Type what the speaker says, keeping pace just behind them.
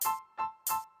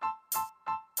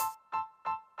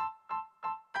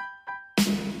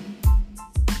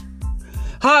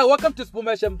Hi, welcome to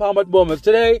Spumesh Empowerment Moments.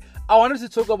 Today, I wanted to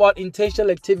talk about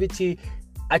intentional activity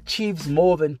achieves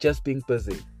more than just being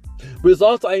busy.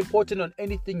 Results are important on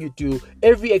anything you do.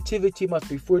 Every activity must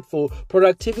be fruitful.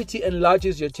 Productivity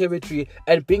enlarges your territory,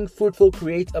 and being fruitful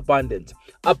creates abundance.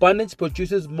 Abundance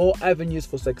produces more avenues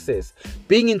for success.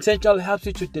 Being intentional helps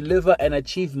you to deliver and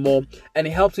achieve more, and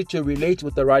it helps you to relate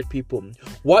with the right people.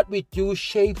 What we do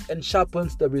shapes and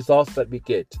sharpens the results that we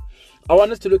get. I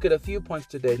want us to look at a few points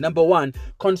today. Number one,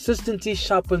 consistency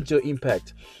sharpens your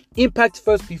impact. Impact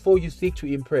first before you seek to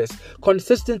impress.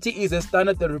 Consistency is a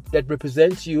standard that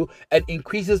represents you and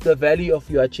increases the value of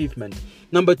your achievement.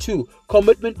 Number two,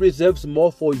 commitment reserves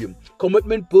more for you.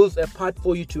 Commitment builds a path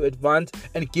for you to advance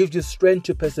and gives you strength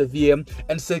to persevere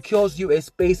and secures you a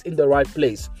space in the right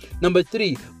place. Number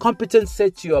three, competence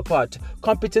sets you apart.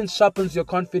 Competence sharpens your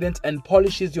confidence and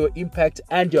polishes your impact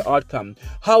and your outcome.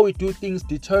 How we do things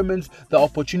determines the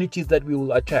opportunities that we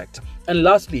will attract. And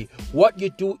lastly, what you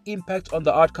do impacts on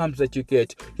the outcomes that you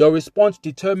get. Your response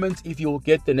determines if you will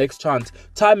get the next chance.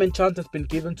 Time and chance has been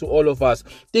given to all of us.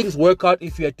 Things work out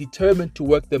if you are determined to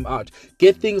work them out.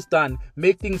 Get things done,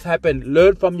 make things happen,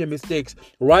 learn from your mistakes,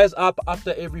 rise up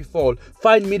after every fall,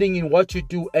 find meaning in what you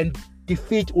do, and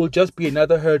defeat will just be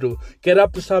another hurdle. Get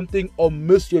up to something or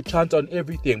miss your chance on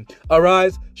everything.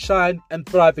 Arise, shine, and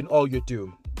thrive in all you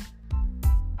do.